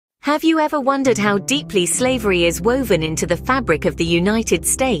Have you ever wondered how deeply slavery is woven into the fabric of the United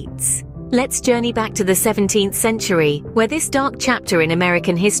States? Let's journey back to the 17th century, where this dark chapter in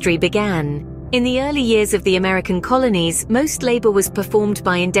American history began. In the early years of the American colonies, most labor was performed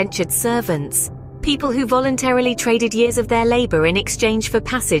by indentured servants, people who voluntarily traded years of their labor in exchange for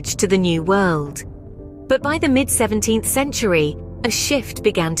passage to the New World. But by the mid-17th century, a shift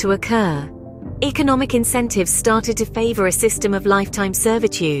began to occur. Economic incentives started to favor a system of lifetime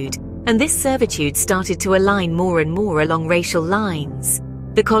servitude, and this servitude started to align more and more along racial lines.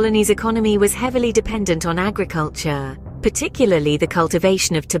 The colony's economy was heavily dependent on agriculture, particularly the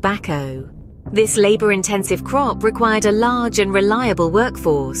cultivation of tobacco. This labor-intensive crop required a large and reliable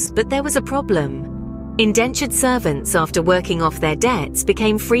workforce, but there was a problem. Indentured servants, after working off their debts,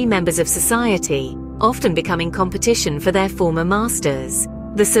 became free members of society, often becoming competition for their former masters.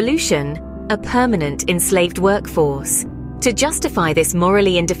 The solution? A permanent enslaved workforce. To justify this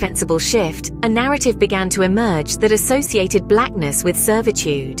morally indefensible shift, a narrative began to emerge that associated blackness with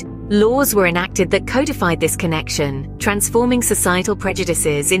servitude. Laws were enacted that codified this connection, transforming societal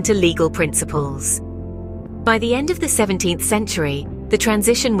prejudices into legal principles. By the end of the 17th century, the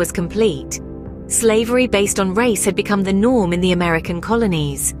transition was complete. Slavery based on race had become the norm in the American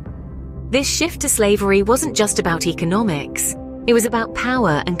colonies. This shift to slavery wasn't just about economics. It was about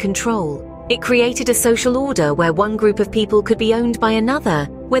power and control. It created a social order where one group of people could be owned by another,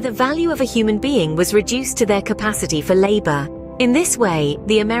 where the value of a human being was reduced to their capacity for labor. In this way,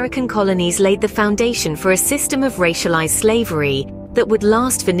 the American colonies laid the foundation for a system of racialized slavery that would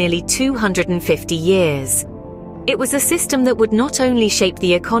last for nearly 250 years. It was a system that would not only shape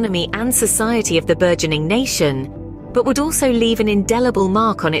the economy and society of the burgeoning nation, but would also leave an indelible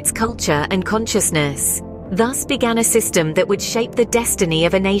mark on its culture and consciousness. Thus began a system that would shape the destiny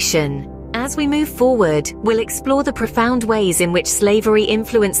of a nation. As we move forward, we'll explore the profound ways in which slavery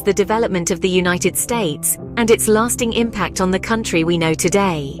influenced the development of the United States and its lasting impact on the country we know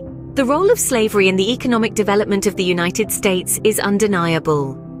today. The role of slavery in the economic development of the United States is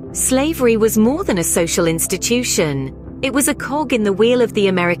undeniable. Slavery was more than a social institution. It was a cog in the wheel of the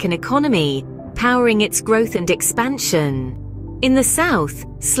American economy, powering its growth and expansion. In the South,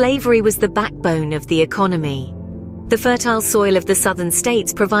 slavery was the backbone of the economy. The fertile soil of the southern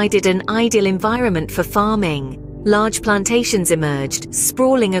states provided an ideal environment for farming. Large plantations emerged,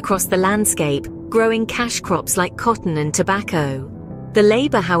 sprawling across the landscape, growing cash crops like cotton and tobacco. The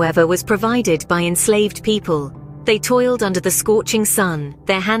labor, however, was provided by enslaved people. They toiled under the scorching sun,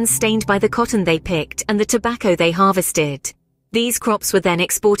 their hands stained by the cotton they picked and the tobacco they harvested. These crops were then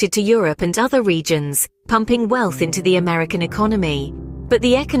exported to Europe and other regions, pumping wealth into the American economy. But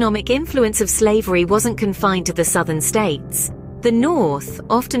the economic influence of slavery wasn't confined to the southern states. The North,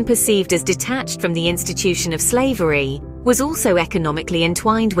 often perceived as detached from the institution of slavery, was also economically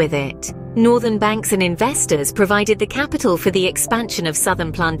entwined with it. Northern banks and investors provided the capital for the expansion of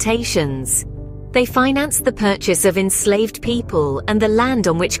southern plantations. They financed the purchase of enslaved people and the land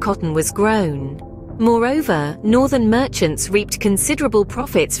on which cotton was grown. Moreover, northern merchants reaped considerable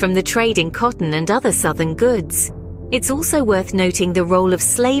profits from the trade in cotton and other southern goods. It's also worth noting the role of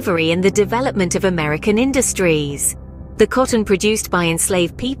slavery in the development of American industries. The cotton produced by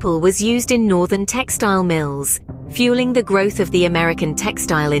enslaved people was used in northern textile mills, fueling the growth of the American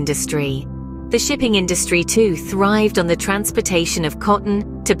textile industry. The shipping industry too thrived on the transportation of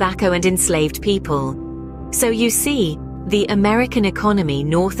cotton, tobacco, and enslaved people. So you see, the American economy,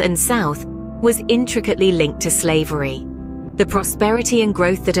 North and South, was intricately linked to slavery. The prosperity and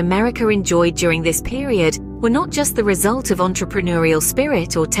growth that America enjoyed during this period were not just the result of entrepreneurial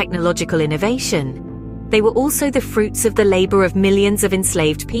spirit or technological innovation. They were also the fruits of the labor of millions of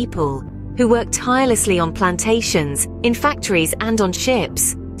enslaved people, who worked tirelessly on plantations, in factories, and on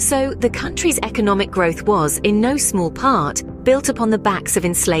ships. So, the country's economic growth was, in no small part, built upon the backs of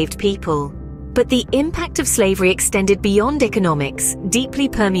enslaved people. But the impact of slavery extended beyond economics, deeply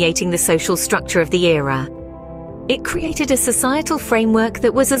permeating the social structure of the era. It created a societal framework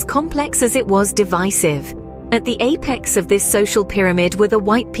that was as complex as it was divisive. At the apex of this social pyramid were the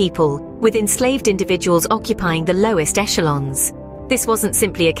white people, with enslaved individuals occupying the lowest echelons. This wasn't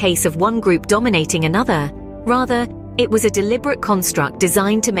simply a case of one group dominating another. Rather, it was a deliberate construct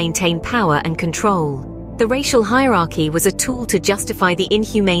designed to maintain power and control. The racial hierarchy was a tool to justify the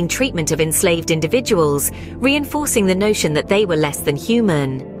inhumane treatment of enslaved individuals, reinforcing the notion that they were less than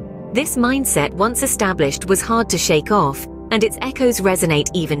human. This mindset, once established, was hard to shake off, and its echoes resonate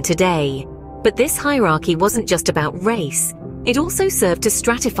even today. But this hierarchy wasn't just about race. It also served to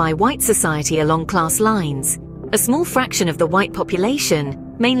stratify white society along class lines. A small fraction of the white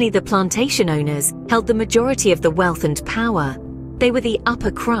population, mainly the plantation owners, held the majority of the wealth and power. They were the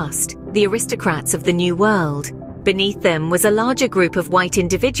upper crust, the aristocrats of the New World. Beneath them was a larger group of white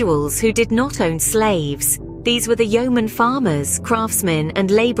individuals who did not own slaves. These were the yeoman farmers, craftsmen,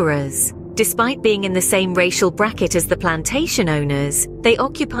 and laborers. Despite being in the same racial bracket as the plantation owners, they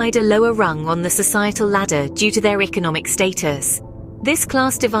occupied a lower rung on the societal ladder due to their economic status. This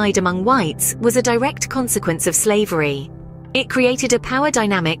class divide among whites was a direct consequence of slavery. It created a power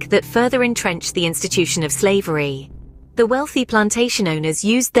dynamic that further entrenched the institution of slavery. The wealthy plantation owners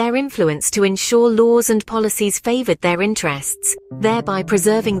used their influence to ensure laws and policies favored their interests, thereby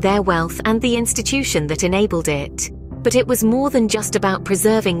preserving their wealth and the institution that enabled it. But it was more than just about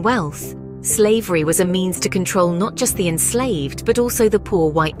preserving wealth. Slavery was a means to control not just the enslaved, but also the poor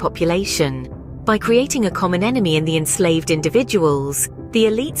white population. By creating a common enemy in the enslaved individuals, the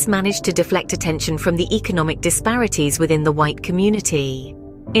elites managed to deflect attention from the economic disparities within the white community.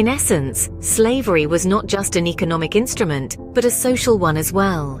 In essence, slavery was not just an economic instrument, but a social one as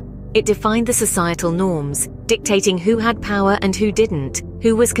well. It defined the societal norms, dictating who had power and who didn't,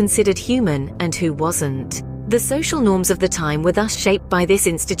 who was considered human and who wasn't. The social norms of the time were thus shaped by this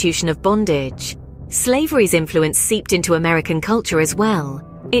institution of bondage. Slavery's influence seeped into American culture as well.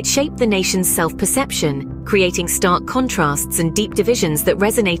 It shaped the nation's self-perception, creating stark contrasts and deep divisions that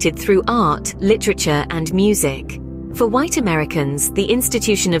resonated through art, literature, and music. For white Americans, the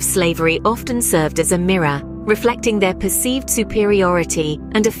institution of slavery often served as a mirror, reflecting their perceived superiority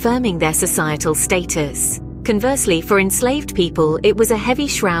and affirming their societal status. Conversely, for enslaved people, it was a heavy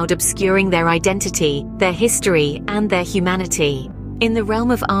shroud obscuring their identity, their history, and their humanity. In the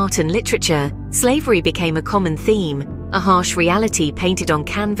realm of art and literature, slavery became a common theme, a harsh reality painted on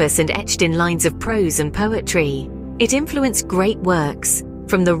canvas and etched in lines of prose and poetry. It influenced great works,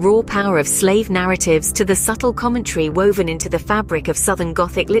 from the raw power of slave narratives to the subtle commentary woven into the fabric of Southern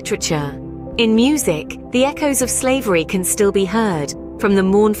Gothic literature. In music, the echoes of slavery can still be heard, from the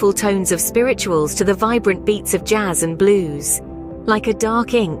mournful tones of spirituals to the vibrant beats of jazz and blues. Like a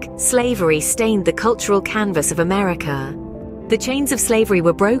dark ink, slavery stained the cultural canvas of America. The chains of slavery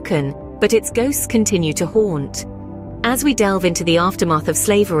were broken, but its ghosts continue to haunt. As we delve into the aftermath of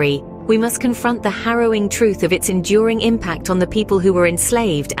slavery, we must confront the harrowing truth of its enduring impact on the people who were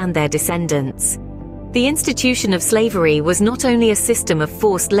enslaved and their descendants. The institution of slavery was not only a system of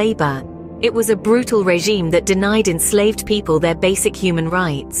forced labor, it was a brutal regime that denied enslaved people their basic human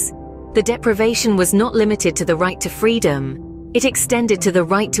rights. The deprivation was not limited to the right to freedom. It extended to the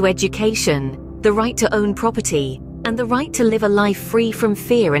right to education, the right to own property, and the right to live a life free from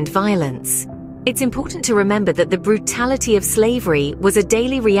fear and violence. It's important to remember that the brutality of slavery was a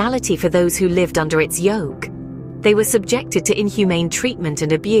daily reality for those who lived under its yoke. They were subjected to inhumane treatment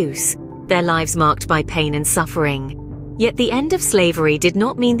and abuse, their lives marked by pain and suffering. Yet the end of slavery did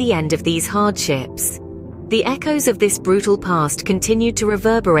not mean the end of these hardships. The echoes of this brutal past continued to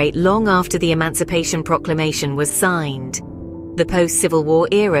reverberate long after the Emancipation Proclamation was signed. The post-Civil War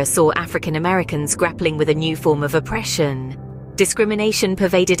era saw African Americans grappling with a new form of oppression. Discrimination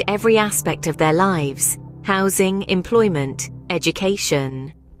pervaded every aspect of their lives: housing, employment,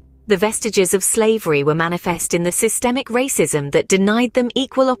 education. The vestiges of slavery were manifest in the systemic racism that denied them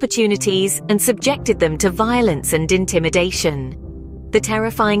equal opportunities and subjected them to violence and intimidation. The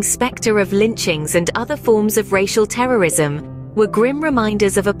terrifying specter of lynchings and other forms of racial terrorism were grim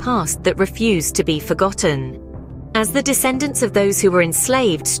reminders of a past that refused to be forgotten. As the descendants of those who were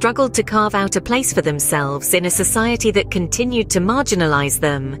enslaved struggled to carve out a place for themselves in a society that continued to marginalize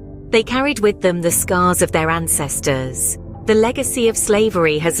them, they carried with them the scars of their ancestors. The legacy of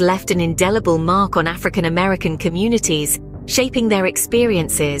slavery has left an indelible mark on African American communities, shaping their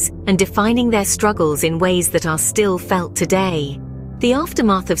experiences and defining their struggles in ways that are still felt today. The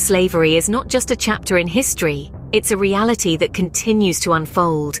aftermath of slavery is not just a chapter in history, it's a reality that continues to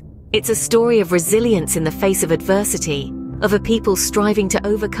unfold. It's a story of resilience in the face of adversity, of a people striving to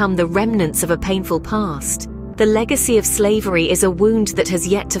overcome the remnants of a painful past. The legacy of slavery is a wound that has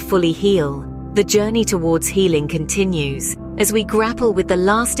yet to fully heal. The journey towards healing continues as we grapple with the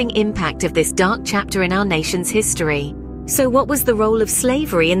lasting impact of this dark chapter in our nation's history. So what was the role of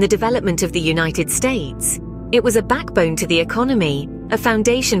slavery in the development of the United States? It was a backbone to the economy, a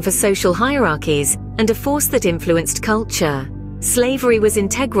foundation for social hierarchies, and a force that influenced culture. Slavery was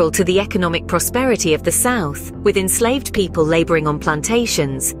integral to the economic prosperity of the South, with enslaved people laboring on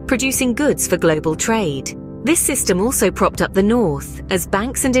plantations, producing goods for global trade. This system also propped up the North, as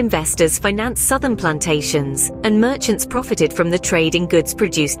banks and investors financed southern plantations, and merchants profited from the trade in goods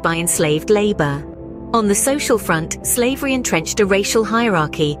produced by enslaved labor. On the social front, slavery entrenched a racial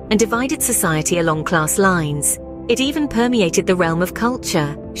hierarchy and divided society along class lines. It even permeated the realm of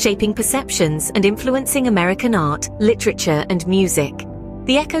culture, shaping perceptions and influencing American art, literature, and music.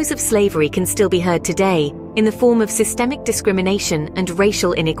 The echoes of slavery can still be heard today, in the form of systemic discrimination and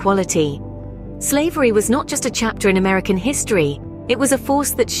racial inequality. Slavery was not just a chapter in American history, it was a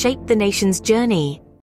force that shaped the nation's journey,